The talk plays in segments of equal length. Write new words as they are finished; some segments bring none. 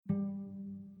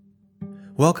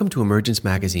Welcome to Emergence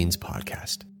Magazine's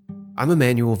podcast. I'm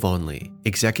Emmanuel Von Lee,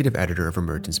 executive editor of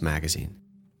Emergence Magazine.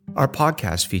 Our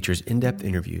podcast features in-depth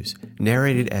interviews,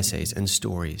 narrated essays, and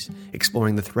stories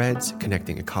exploring the threads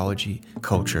connecting ecology,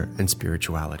 culture, and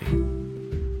spirituality.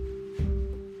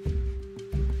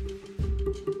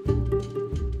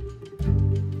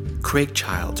 Craig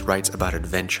Childs writes about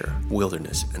adventure,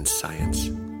 wilderness, and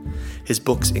science. His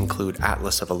books include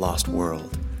Atlas of a Lost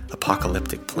World,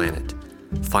 Apocalyptic Planet,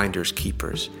 Finders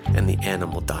Keepers, and The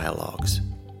Animal Dialogues.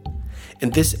 In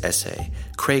this essay,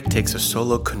 Craig takes a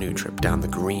solo canoe trip down the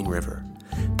Green River,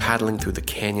 paddling through the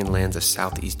canyon lands of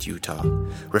southeast Utah,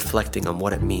 reflecting on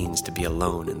what it means to be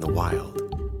alone in the wild.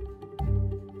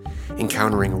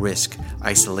 Encountering risk,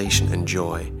 isolation, and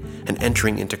joy, and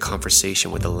entering into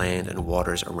conversation with the land and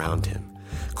waters around him,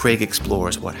 Craig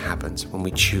explores what happens when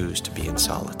we choose to be in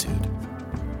solitude.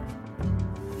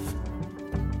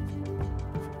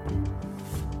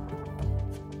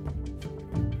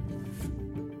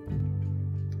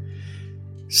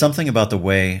 Something about the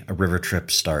way a river trip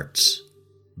starts.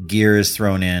 Gear is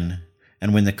thrown in,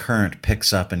 and when the current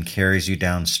picks up and carries you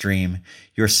downstream,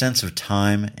 your sense of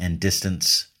time and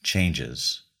distance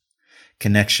changes.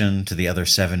 Connection to the other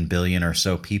 7 billion or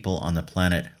so people on the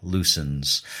planet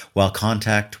loosens, while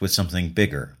contact with something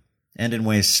bigger, and in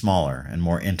ways smaller and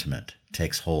more intimate,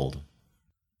 takes hold.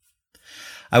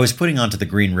 I was putting onto the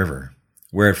Green River,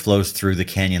 where it flows through the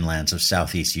canyon lands of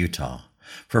southeast Utah.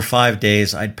 For 5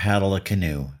 days, I'd paddle a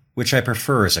canoe, which I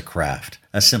prefer as a craft,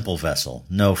 a simple vessel,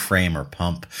 no frame or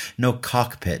pump, no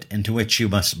cockpit into which you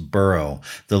must burrow,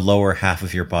 the lower half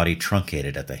of your body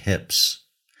truncated at the hips.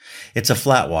 It's a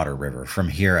flatwater river from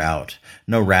here out,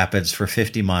 no rapids for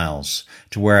 50 miles,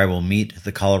 to where I will meet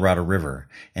the Colorado River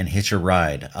and hitch a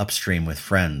ride upstream with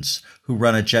friends who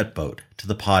run a jet boat to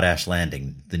the Potash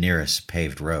Landing, the nearest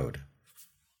paved road.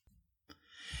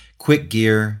 Quick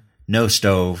gear, no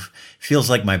stove, feels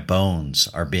like my bones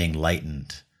are being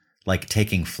lightened, like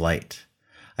taking flight.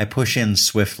 I push in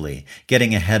swiftly,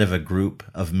 getting ahead of a group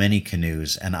of many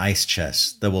canoes and ice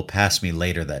chests that will pass me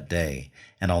later that day,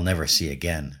 and I'll never see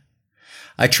again.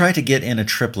 I try to get in a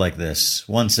trip like this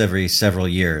once every several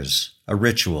years, a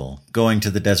ritual, going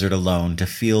to the desert alone to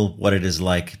feel what it is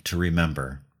like to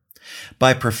remember.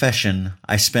 By profession,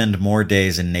 I spend more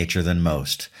days in nature than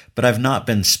most, but I've not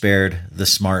been spared the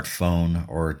smartphone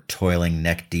or toiling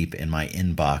neck-deep in my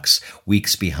inbox,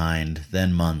 weeks behind,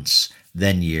 then months,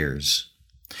 then years.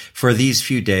 For these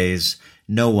few days,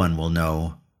 no one will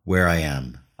know where I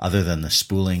am, other than the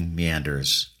spooling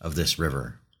meanders of this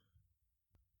river.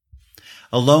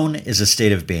 Alone is a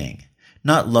state of being,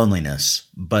 not loneliness,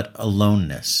 but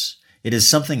aloneness. It is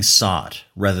something sought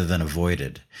rather than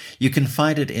avoided. You can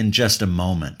find it in just a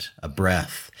moment, a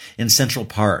breath, in Central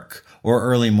Park, or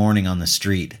early morning on the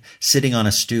street, sitting on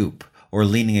a stoop, or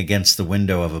leaning against the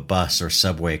window of a bus or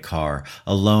subway car,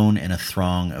 alone in a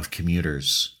throng of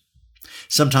commuters.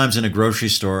 Sometimes in a grocery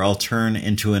store, I'll turn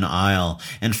into an aisle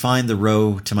and find the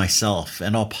row to myself,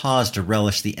 and I'll pause to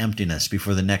relish the emptiness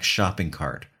before the next shopping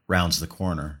cart rounds the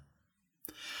corner.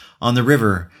 On the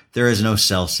river, there is no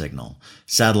cell signal.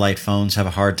 Satellite phones have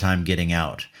a hard time getting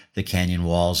out. The canyon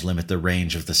walls limit the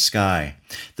range of the sky.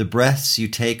 The breaths you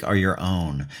take are your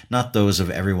own, not those of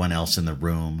everyone else in the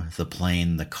room, the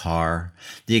plane, the car.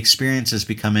 The experience is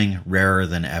becoming rarer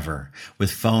than ever,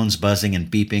 with phones buzzing and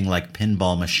beeping like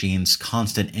pinball machines,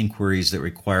 constant inquiries that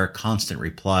require constant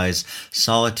replies.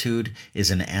 Solitude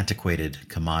is an antiquated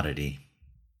commodity.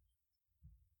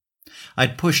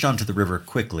 I'd pushed onto the river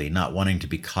quickly, not wanting to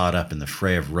be caught up in the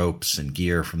fray of ropes and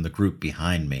gear from the group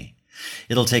behind me.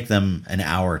 It'll take them an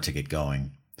hour to get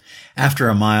going. After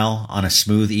a mile, on a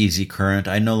smooth, easy current,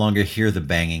 I no longer hear the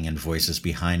banging and voices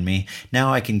behind me.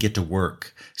 Now I can get to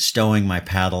work, stowing my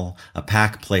paddle, a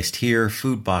pack placed here,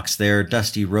 food box there,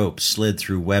 dusty ropes slid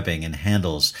through webbing and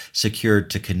handles secured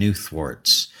to canoe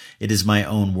thwarts. It is my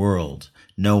own world,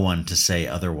 no one to say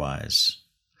otherwise.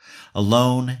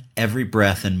 Alone, every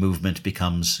breath and movement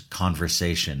becomes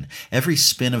conversation. Every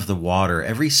spin of the water,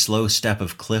 every slow step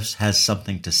of cliffs has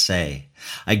something to say.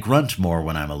 I grunt more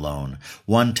when I'm alone,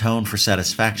 one tone for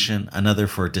satisfaction, another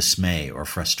for dismay or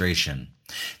frustration.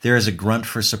 There is a grunt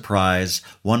for surprise,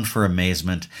 one for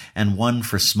amazement, and one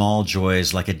for small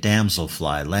joys like a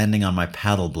damselfly landing on my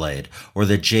paddle blade or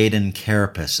the jaden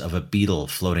carapace of a beetle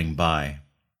floating by.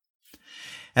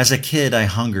 As a kid, I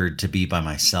hungered to be by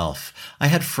myself. I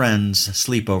had friends,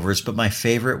 sleepovers, but my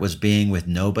favorite was being with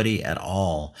nobody at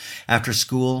all. After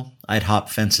school, I'd hop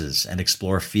fences and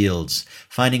explore fields,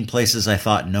 finding places I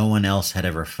thought no one else had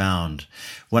ever found.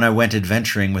 When I went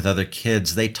adventuring with other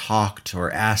kids, they talked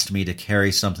or asked me to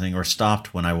carry something or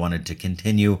stopped when I wanted to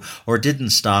continue or didn't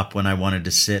stop when I wanted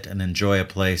to sit and enjoy a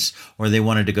place or they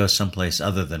wanted to go someplace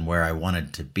other than where I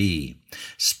wanted to be.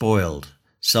 Spoiled,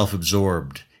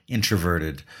 self-absorbed,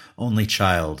 introverted, only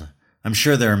child. I'm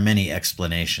sure there are many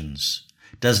explanations.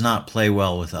 Does not play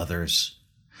well with others.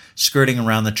 Skirting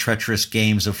around the treacherous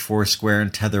games of foursquare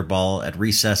and tetherball, at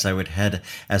recess I would head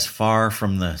as far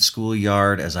from the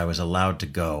schoolyard as I was allowed to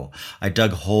go. I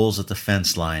dug holes at the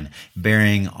fence line,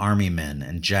 burying army men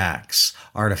and jacks,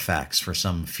 artifacts for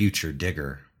some future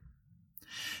digger.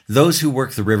 Those who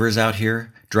work the rivers out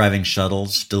here, driving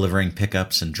shuttles, delivering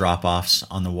pickups and drop-offs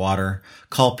on the water,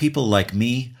 call people like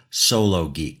me solo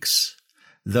geeks.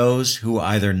 Those who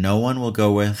either no one will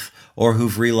go with or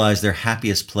who've realized their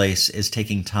happiest place is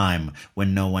taking time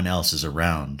when no one else is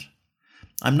around.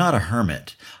 I'm not a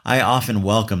hermit. I often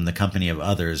welcome the company of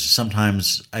others.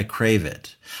 Sometimes I crave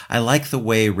it. I like the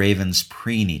way ravens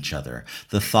preen each other,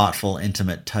 the thoughtful,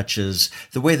 intimate touches,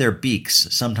 the way their beaks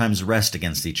sometimes rest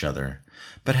against each other.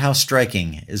 But how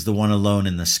striking is the one alone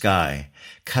in the sky,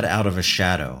 cut out of a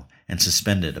shadow and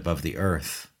suspended above the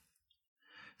earth.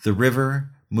 The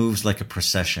river moves like a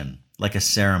procession, like a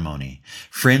ceremony.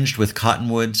 Fringed with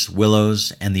cottonwoods,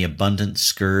 willows, and the abundant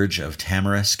scourge of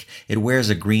tamarisk, it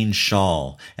wears a green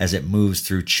shawl as it moves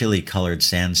through chili-colored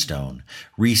sandstone,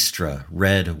 ristra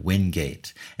red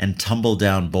wingate, and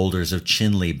tumble-down boulders of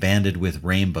chinle banded with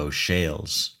rainbow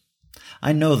shales.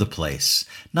 I know the place,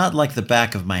 not like the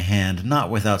back of my hand,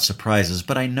 not without surprises,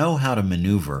 but I know how to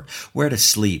maneuver, where to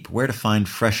sleep, where to find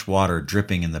fresh water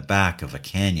dripping in the back of a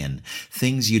canyon,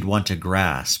 things you'd want to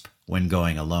grasp when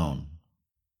going alone.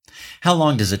 How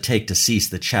long does it take to cease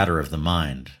the chatter of the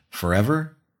mind?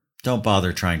 Forever? Don't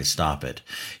bother trying to stop it.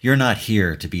 You're not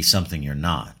here to be something you're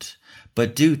not.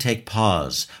 But do take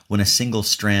pause when a single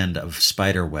strand of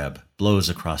spiderweb blows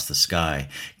across the sky,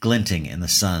 glinting in the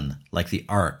sun like the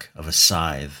arc of a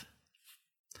scythe.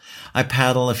 I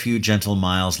paddle a few gentle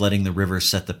miles, letting the river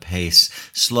set the pace,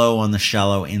 slow on the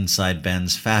shallow inside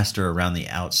bends, faster around the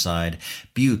outside.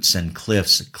 Buttes and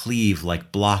cliffs cleave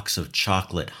like blocks of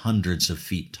chocolate hundreds of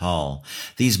feet tall.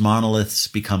 These monoliths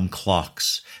become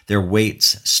clocks, their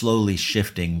weights slowly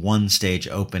shifting, one stage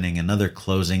opening, another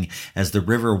closing, as the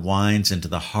river winds into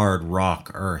the hard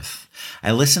rock earth.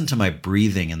 I listen to my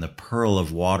breathing and the purl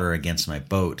of water against my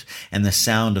boat, and the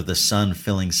sound of the sun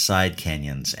filling side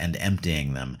canyons and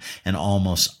emptying them, an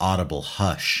almost audible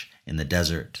hush in the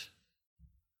desert.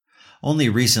 Only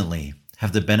recently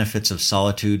have the benefits of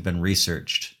solitude been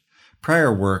researched.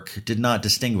 Prior work did not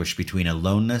distinguish between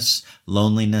aloneness,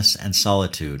 loneliness, and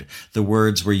solitude. The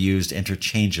words were used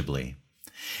interchangeably.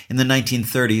 In the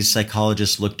 1930s,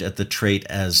 psychologists looked at the trait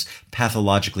as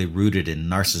pathologically rooted in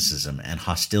narcissism and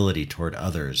hostility toward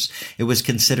others. It was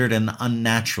considered an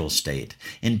unnatural state,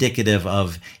 indicative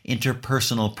of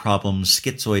interpersonal problems,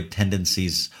 schizoid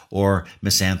tendencies, or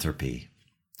misanthropy.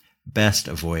 Best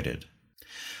avoided.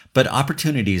 But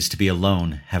opportunities to be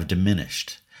alone have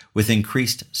diminished. With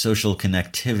increased social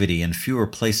connectivity and fewer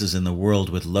places in the world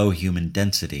with low human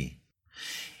density.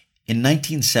 In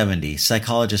 1970,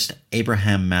 psychologist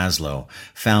Abraham Maslow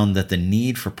found that the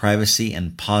need for privacy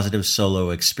and positive solo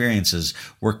experiences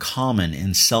were common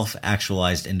in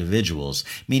self-actualized individuals,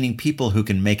 meaning people who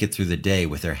can make it through the day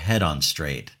with their head on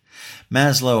straight.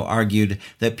 Maslow argued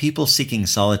that people seeking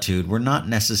solitude were not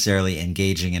necessarily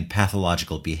engaging in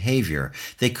pathological behavior.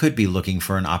 They could be looking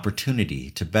for an opportunity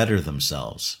to better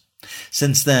themselves.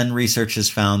 Since then, research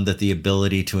has found that the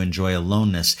ability to enjoy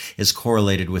aloneness is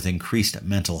correlated with increased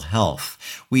mental health.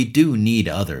 We do need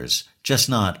others, just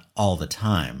not all the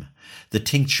time. The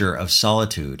tincture of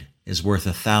solitude is worth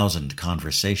 1,000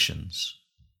 conversations.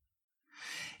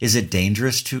 Is it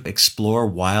dangerous to explore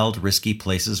wild, risky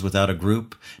places without a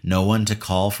group? No one to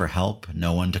call for help?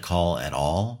 No one to call at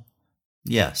all?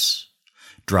 Yes.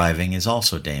 Driving is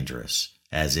also dangerous,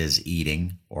 as is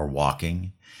eating or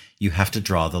walking. You have to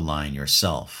draw the line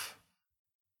yourself.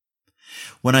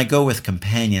 When I go with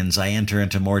companions, I enter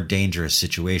into more dangerous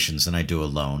situations than I do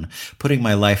alone, putting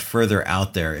my life further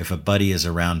out there if a buddy is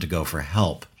around to go for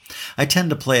help. I tend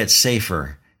to play it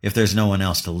safer if there's no one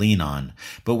else to lean on,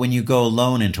 but when you go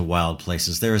alone into wild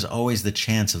places, there is always the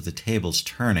chance of the tables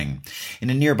turning. In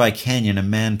a nearby canyon, a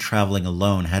man traveling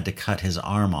alone had to cut his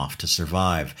arm off to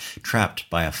survive, trapped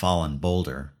by a fallen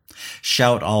boulder.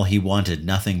 Shout all he wanted,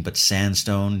 nothing but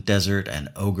sandstone, desert, and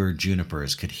ogre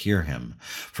junipers could hear him.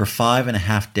 For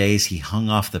 5.5 days he hung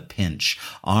off the pinch,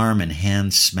 arm and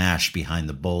hand smashed behind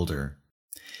the boulder.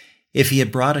 If he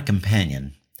had brought a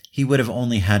companion, he would have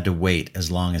only had to wait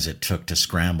as long as it took to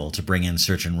scramble to bring in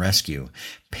search and rescue,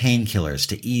 painkillers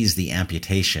to ease the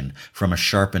amputation from a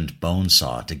sharpened bone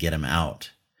saw to get him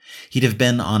out. He'd have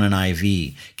been on an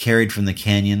IV, carried from the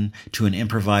canyon to an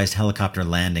improvised helicopter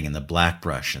landing in the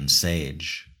blackbrush and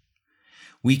sage.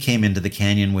 We came into the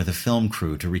canyon with a film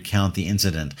crew to recount the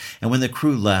incident, and when the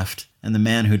crew left and the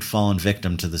man who'd fallen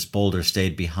victim to this boulder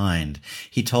stayed behind,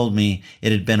 he told me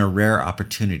it had been a rare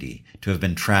opportunity to have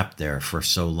been trapped there for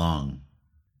so long.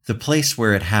 The place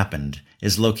where it happened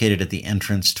is located at the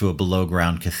entrance to a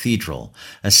below-ground cathedral,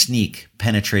 a sneak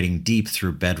penetrating deep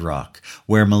through bedrock,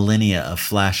 where millennia of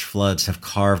flash floods have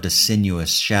carved a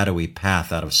sinuous, shadowy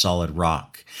path out of solid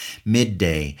rock.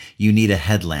 Midday, you need a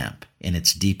headlamp in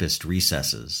its deepest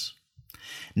recesses.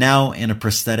 Now, in a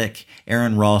prosthetic,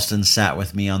 Aaron Ralston sat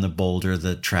with me on the boulder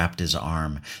that trapped his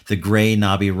arm, the gray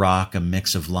knobby rock, a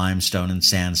mix of limestone and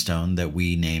sandstone that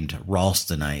we named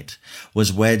Ralstonite,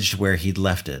 was wedged where he'd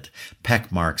left it,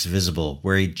 peck marks visible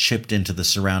where he'd chipped into the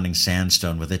surrounding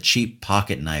sandstone with a cheap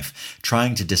pocket knife,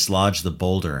 trying to dislodge the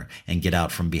boulder and get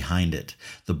out from behind it.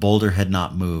 The boulder had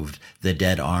not moved, the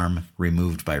dead arm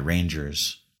removed by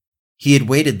rangers. He had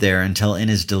waited there until in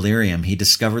his delirium he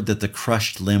discovered that the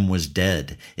crushed limb was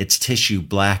dead, its tissue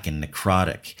black and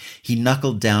necrotic. He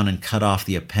knuckled down and cut off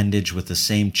the appendage with the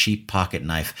same cheap pocket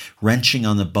knife, wrenching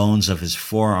on the bones of his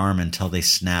forearm until they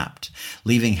snapped.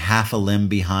 Leaving half a limb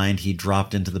behind, he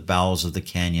dropped into the bowels of the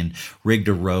canyon, rigged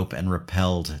a rope, and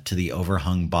rappelled to the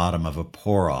overhung bottom of a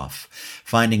pour-off.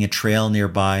 Finding a trail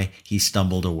nearby, he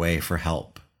stumbled away for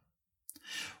help.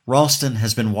 Ralston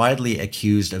has been widely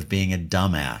accused of being a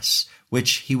dumbass,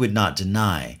 which he would not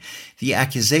deny. The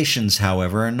accusations,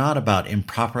 however, are not about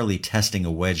improperly testing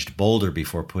a wedged boulder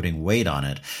before putting weight on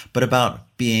it, but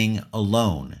about being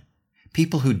alone.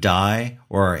 People who die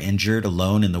or are injured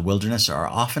alone in the wilderness are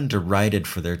often derided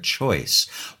for their choice.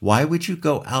 Why would you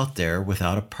go out there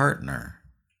without a partner?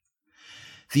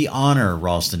 The honor,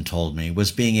 Ralston told me,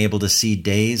 was being able to see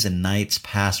days and nights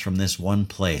pass from this one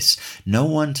place, no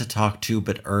one to talk to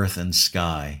but earth and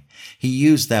sky. He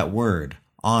used that word,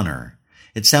 honor.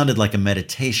 It sounded like a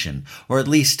meditation, or at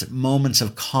least moments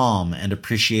of calm and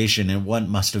appreciation in what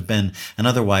must have been an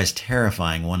otherwise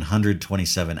terrifying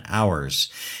 127 hours.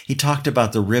 He talked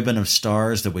about the ribbon of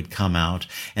stars that would come out,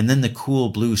 and then the cool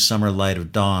blue summer light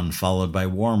of dawn followed by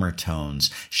warmer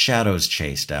tones, shadows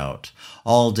chased out.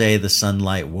 All day the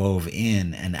sunlight wove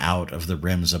in and out of the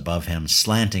rims above him,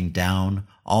 slanting down,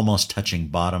 almost touching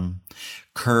bottom.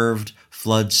 Curved,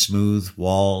 flood-smooth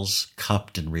walls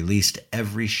cupped and released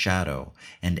every shadow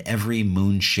and every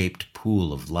moon-shaped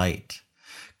pool of light.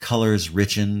 Colors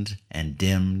richened and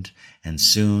dimmed, and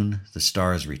soon the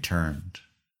stars returned.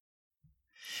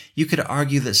 You could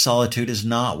argue that solitude is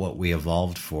not what we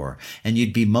evolved for, and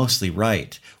you'd be mostly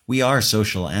right. We are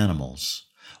social animals.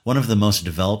 One of the most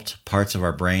developed parts of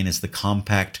our brain is the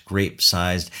compact,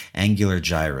 grape-sized angular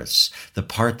gyrus, the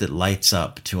part that lights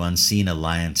up to unseen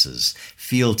alliances,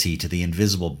 fealty to the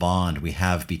invisible bond we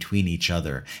have between each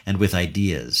other and with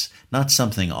ideas, not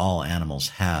something all animals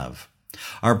have.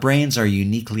 Our brains are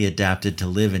uniquely adapted to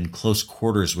live in close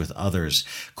quarters with others,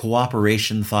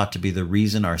 cooperation thought to be the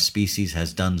reason our species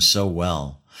has done so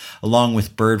well. Along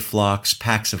with bird flocks,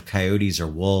 packs of coyotes or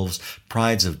wolves,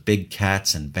 prides of big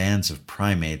cats, and bands of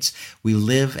primates, we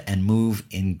live and move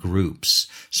in groups,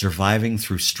 surviving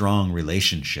through strong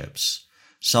relationships.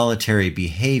 Solitary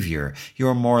behavior you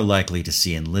are more likely to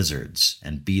see in lizards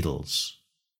and beetles.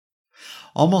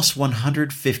 Almost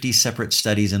 150 separate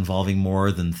studies involving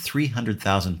more than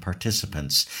 300,000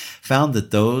 participants found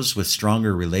that those with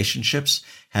stronger relationships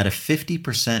had a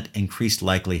 50% increased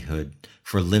likelihood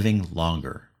for living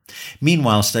longer.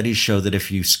 Meanwhile, studies show that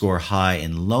if you score high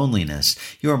in loneliness,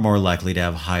 you are more likely to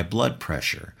have high blood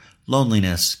pressure.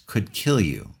 Loneliness could kill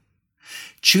you.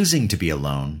 Choosing to be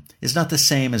alone is not the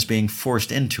same as being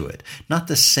forced into it, not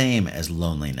the same as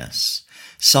loneliness.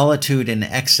 Solitude in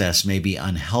excess may be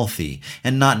unhealthy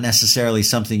and not necessarily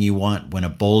something you want when a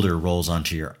boulder rolls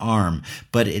onto your arm,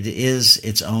 but it is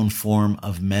its own form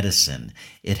of medicine.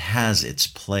 It has its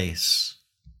place.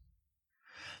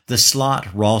 The slot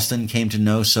Ralston came to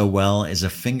know so well is a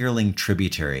fingerling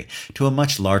tributary to a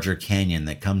much larger canyon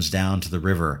that comes down to the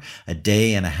river a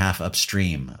day and a half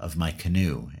upstream of my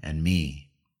canoe and me.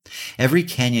 Every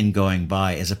canyon going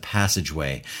by is a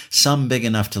passageway, some big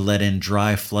enough to let in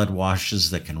dry flood washes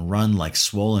that can run like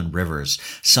swollen rivers,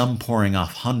 some pouring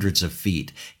off hundreds of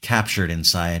feet, captured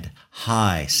inside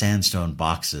high sandstone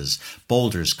boxes,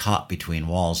 boulders caught between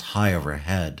walls high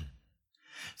overhead.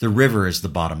 The river is the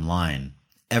bottom line.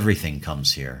 Everything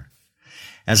comes here.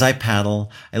 As I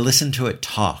paddle, I listen to it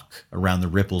talk around the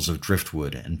ripples of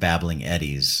driftwood and babbling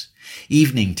eddies.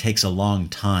 Evening takes a long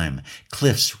time,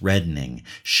 cliffs reddening,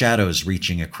 shadows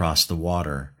reaching across the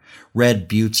water. Red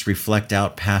buttes reflect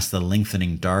out past the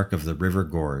lengthening dark of the river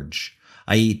gorge.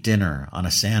 I eat dinner on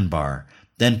a sandbar,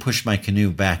 then push my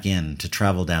canoe back in to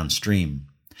travel downstream.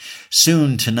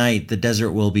 Soon tonight the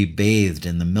desert will be bathed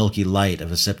in the milky light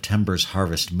of a September's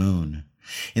harvest moon.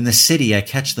 In the city, I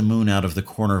catch the moon out of the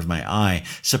corner of my eye,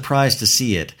 surprised to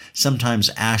see it, sometimes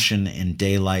ashen in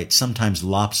daylight, sometimes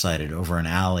lopsided over an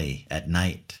alley at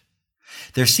night.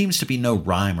 There seems to be no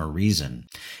rhyme or reason.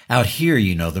 Out here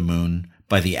you know the moon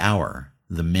by the hour,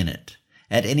 the minute.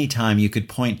 At any time you could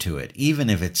point to it, even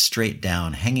if it's straight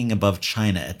down, hanging above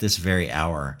China at this very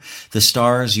hour. The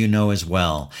stars you know as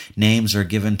well. Names are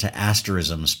given to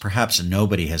asterisms perhaps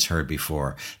nobody has heard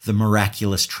before. The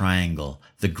miraculous triangle,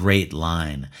 the great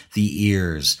line, the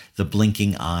ears, the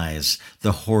blinking eyes,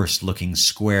 the horse looking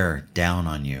square down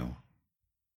on you.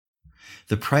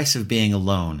 The price of being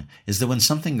alone is that when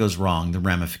something goes wrong, the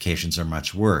ramifications are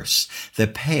much worse. The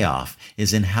payoff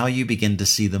is in how you begin to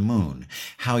see the moon,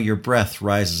 how your breath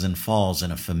rises and falls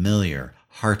in a familiar,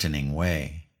 heartening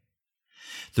way.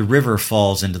 The river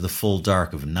falls into the full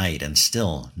dark of night and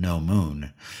still no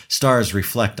moon. Stars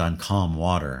reflect on calm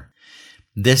water.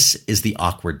 This is the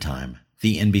awkward time,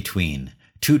 the in-between,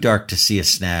 too dark to see a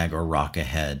snag or rock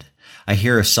ahead. I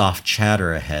hear a soft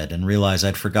chatter ahead and realize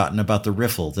I'd forgotten about the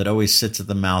riffle that always sits at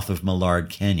the mouth of Millard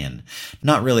Canyon.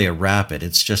 Not really a rapid,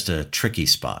 it's just a tricky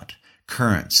spot.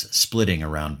 Currents splitting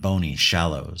around bony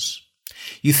shallows.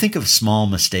 You think of small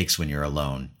mistakes when you're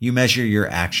alone. You measure your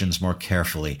actions more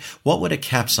carefully. What would a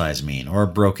capsize mean, or a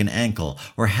broken ankle,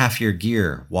 or half your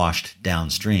gear washed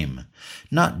downstream?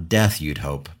 Not death, you'd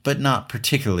hope, but not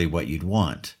particularly what you'd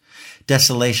want.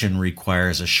 Desolation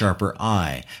requires a sharper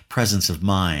eye, presence of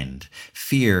mind.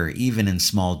 Fear, even in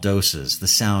small doses, the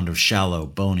sound of shallow,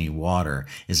 bony water,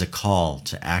 is a call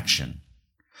to action.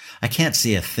 I can't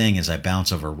see a thing as I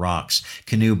bounce over rocks,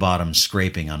 canoe bottoms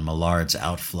scraping on Millard's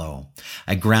outflow.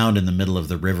 I ground in the middle of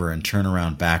the river and turn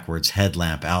around backwards,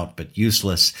 headlamp out but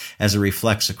useless as it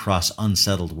reflects across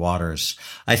unsettled waters.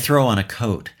 I throw on a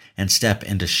coat and step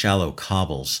into shallow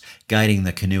cobbles, guiding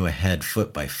the canoe ahead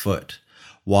foot by foot.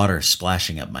 Water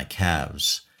splashing up my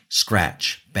calves.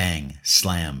 Scratch, bang,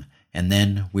 slam, and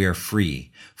then we are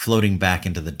free, floating back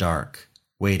into the dark,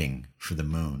 waiting for the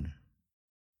moon.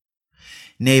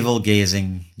 Navel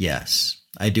gazing, yes,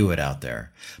 I do it out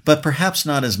there, but perhaps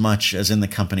not as much as in the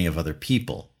company of other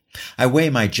people. I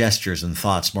weigh my gestures and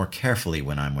thoughts more carefully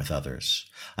when I'm with others.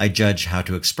 I judge how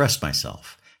to express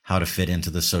myself, how to fit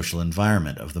into the social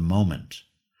environment of the moment.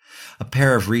 A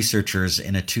pair of researchers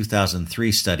in a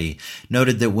 2003 study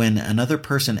noted that when another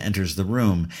person enters the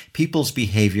room, people's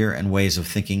behavior and ways of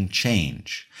thinking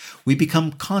change. We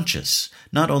become conscious,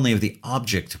 not only of the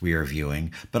object we are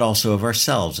viewing, but also of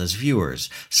ourselves as viewers.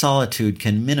 Solitude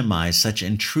can minimize such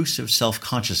intrusive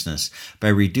self-consciousness by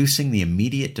reducing the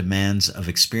immediate demands of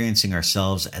experiencing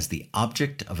ourselves as the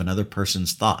object of another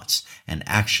person's thoughts and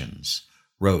actions,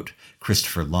 wrote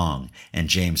Christopher Long and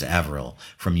James Averill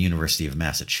from University of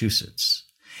Massachusetts.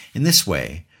 In this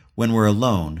way, when we're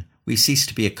alone, we cease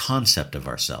to be a concept of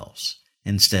ourselves.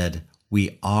 Instead,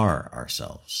 we are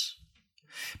ourselves.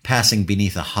 Passing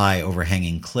beneath a high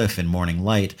overhanging cliff in morning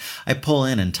light, I pull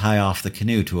in and tie off the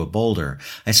canoe to a boulder.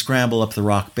 I scramble up the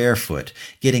rock barefoot,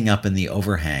 getting up in the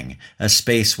overhang, a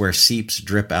space where seeps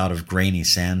drip out of grainy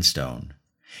sandstone.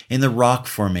 In the rock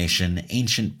formation,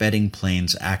 ancient bedding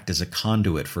planes act as a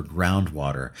conduit for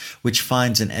groundwater, which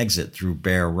finds an exit through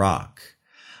bare rock.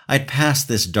 I'd passed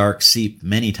this dark seep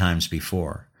many times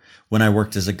before, when I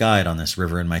worked as a guide on this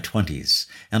river in my 20s,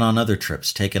 and on other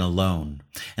trips taken alone,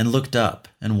 and looked up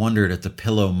and wondered at the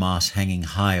pillow moss hanging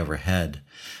high overhead,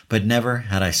 but never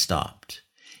had I stopped.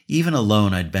 Even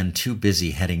alone, I'd been too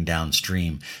busy heading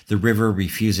downstream, the river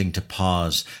refusing to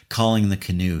pause, calling the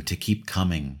canoe to keep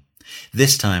coming.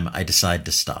 This time I decide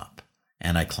to stop,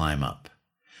 and I climb up.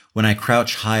 When I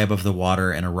crouch high above the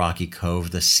water in a rocky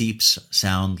cove, the seeps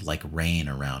sound like rain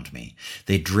around me.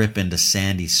 They drip into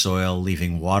sandy soil,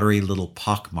 leaving watery little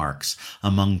pockmarks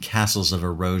among castles of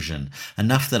erosion,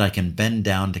 enough that I can bend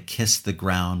down to kiss the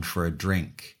ground for a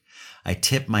drink. I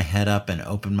tip my head up and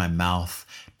open my mouth.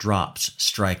 Drops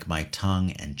strike my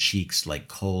tongue and cheeks like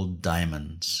cold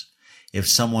diamonds. If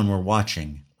someone were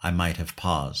watching, I might have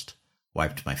paused,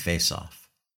 wiped my face off,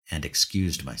 and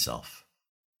excused myself.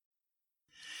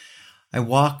 I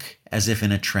walk as if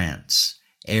in a trance,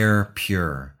 air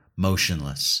pure,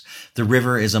 motionless. The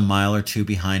river is a mile or two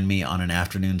behind me on an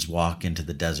afternoon's walk into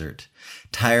the desert.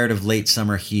 Tired of late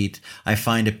summer heat, I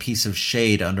find a piece of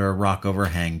shade under a rock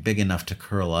overhang big enough to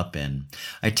curl up in.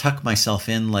 I tuck myself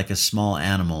in like a small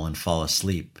animal and fall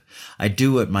asleep. I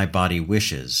do what my body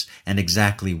wishes, and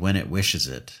exactly when it wishes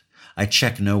it. I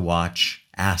check no watch,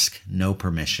 ask no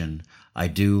permission. I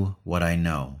do what I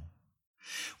know.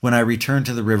 When I return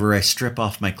to the river, I strip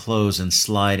off my clothes and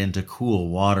slide into cool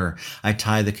water. I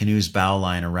tie the canoe's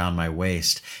bowline around my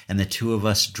waist, and the two of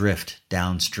us drift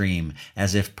downstream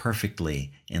as if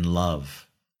perfectly in love.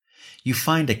 You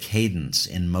find a cadence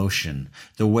in motion,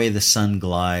 the way the sun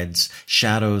glides,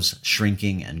 shadows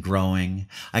shrinking and growing.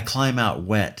 I climb out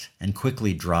wet and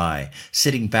quickly dry,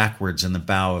 sitting backwards in the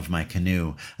bow of my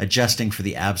canoe, adjusting for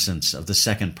the absence of the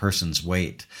second person's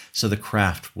weight, so the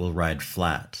craft will ride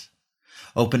flat.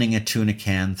 Opening a tuna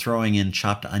can, throwing in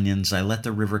chopped onions, I let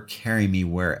the river carry me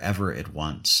wherever it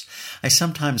wants. I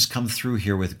sometimes come through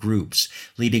here with groups,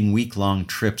 leading week-long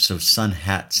trips of sun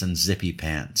hats and zippy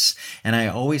pants, and I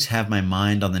always have my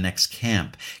mind on the next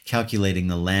camp, calculating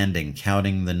the landing,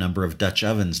 counting the number of Dutch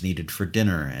ovens needed for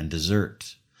dinner and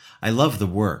dessert. I love the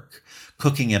work,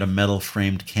 cooking at a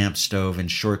metal-framed camp stove in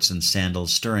shorts and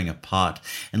sandals, stirring a pot,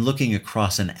 and looking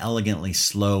across an elegantly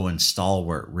slow and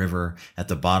stalwart river at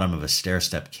the bottom of a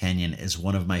stair-step canyon is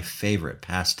one of my favorite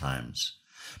pastimes.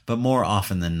 But more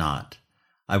often than not,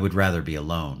 I would rather be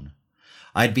alone.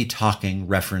 I'd be talking,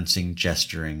 referencing,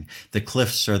 gesturing. The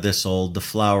cliffs are this old, the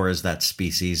flower is that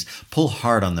species. Pull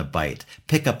hard on the bite,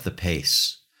 pick up the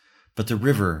pace. But the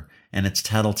river and its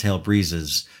tattletale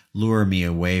breezes lure me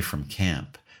away from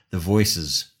camp. The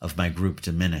voices of my group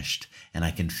diminished, and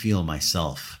I can feel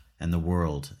myself and the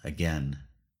world again.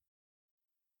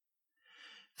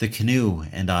 The canoe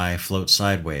and I float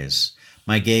sideways,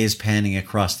 my gaze panning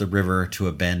across the river to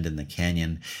a bend in the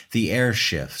canyon. The air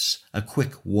shifts, a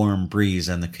quick warm breeze,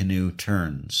 and the canoe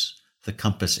turns. The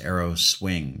compass arrow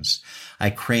swings.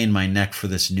 I crane my neck for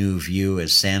this new view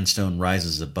as sandstone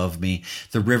rises above me,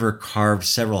 the river carved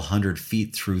several hundred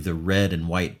feet through the red and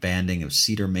white banding of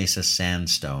Cedar Mesa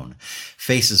sandstone.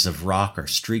 Faces of rock are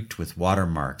streaked with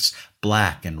watermarks,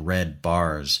 black and red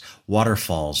bars,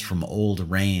 waterfalls from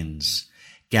old rains.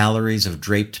 Galleries of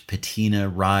draped patina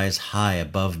rise high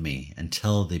above me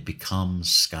until they become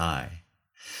sky.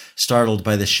 Startled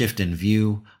by the shift in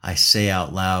view, I say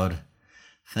out loud,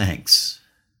 "Thanks."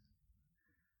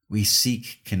 We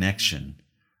seek connection.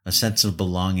 A sense of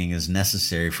belonging is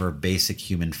necessary for a basic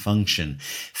human function.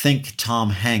 Think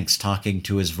Tom Hanks talking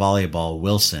to his volleyball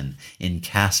Wilson in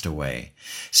Castaway.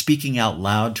 Speaking out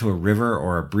loud to a river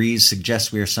or a breeze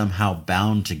suggests we are somehow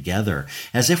bound together,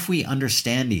 as if we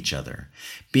understand each other.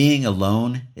 Being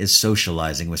alone is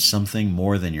socializing with something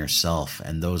more than yourself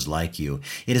and those like you.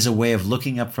 It is a way of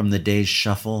looking up from the day's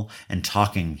shuffle and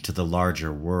talking to the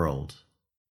larger world.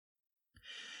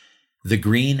 The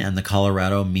Green and the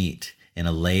Colorado meet in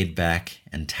a laid-back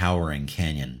and towering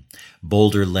canyon,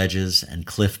 boulder ledges and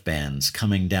cliff bands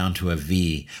coming down to a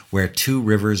V where two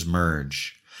rivers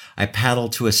merge. I paddle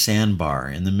to a sandbar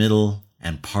in the middle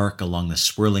and park along the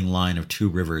swirling line of two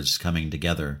rivers coming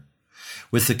together.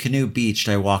 With the canoe beached,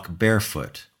 I walk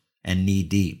barefoot and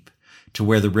knee-deep to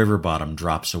where the river bottom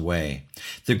drops away.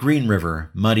 The Green River,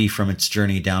 muddy from its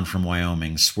journey down from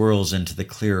Wyoming, swirls into the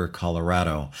clearer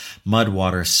Colorado. Mud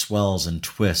water swells and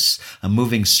twists, a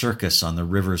moving circus on the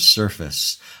river's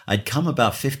surface. I'd come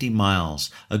about 50 miles,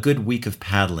 a good week of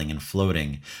paddling and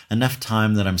floating, enough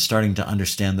time that I'm starting to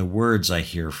understand the words I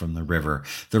hear from the river,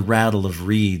 the rattle of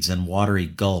reeds and watery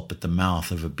gulp at the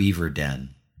mouth of a beaver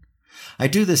den. I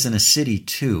do this in a city,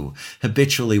 too,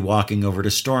 habitually walking over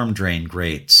to storm drain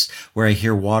grates, where I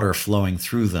hear water flowing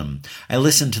through them. I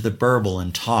listen to the burble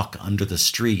and talk under the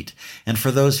street, and for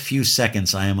those few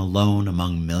seconds I am alone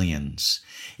among millions.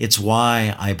 It's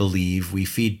why, I believe, we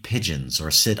feed pigeons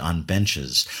or sit on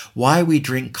benches, why we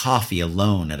drink coffee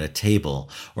alone at a table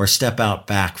or step out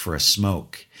back for a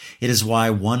smoke. It is why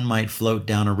one might float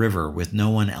down a river with no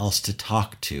one else to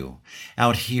talk to.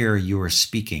 Out here you are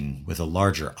speaking with a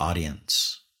larger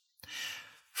audience.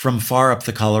 From far up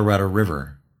the Colorado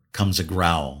River comes a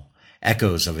growl,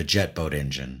 echoes of a jet boat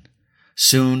engine.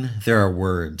 Soon there are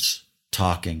words,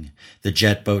 talking, the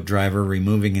jet boat driver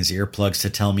removing his earplugs to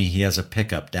tell me he has a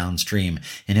pickup downstream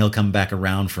and he'll come back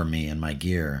around for me and my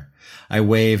gear. I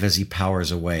wave as he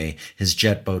powers away, his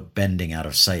jet boat bending out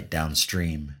of sight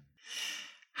downstream.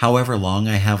 However long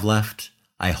I have left,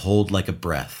 I hold like a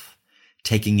breath,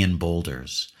 taking in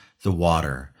boulders, The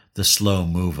water, the slow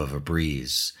move of a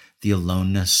breeze, the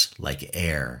aloneness like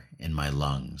air in my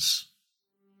lungs.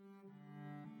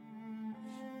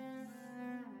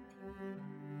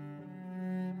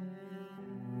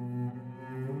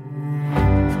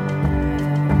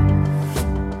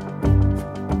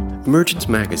 Emergence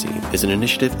Magazine is an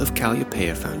initiative of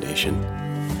Calliopeia Foundation.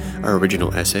 Our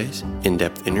original essays,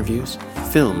 in-depth interviews,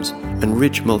 films, and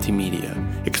rich multimedia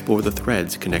explore the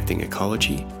threads connecting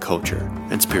ecology, culture,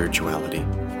 and spirituality.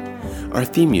 Our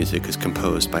theme music is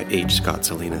composed by H. Scott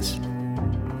Salinas.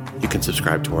 You can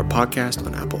subscribe to our podcast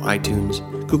on Apple iTunes,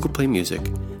 Google Play Music,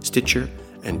 Stitcher,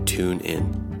 and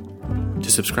TuneIn.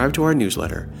 To subscribe to our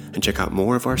newsletter and check out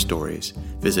more of our stories,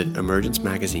 visit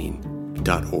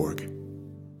emergencemagazine.org.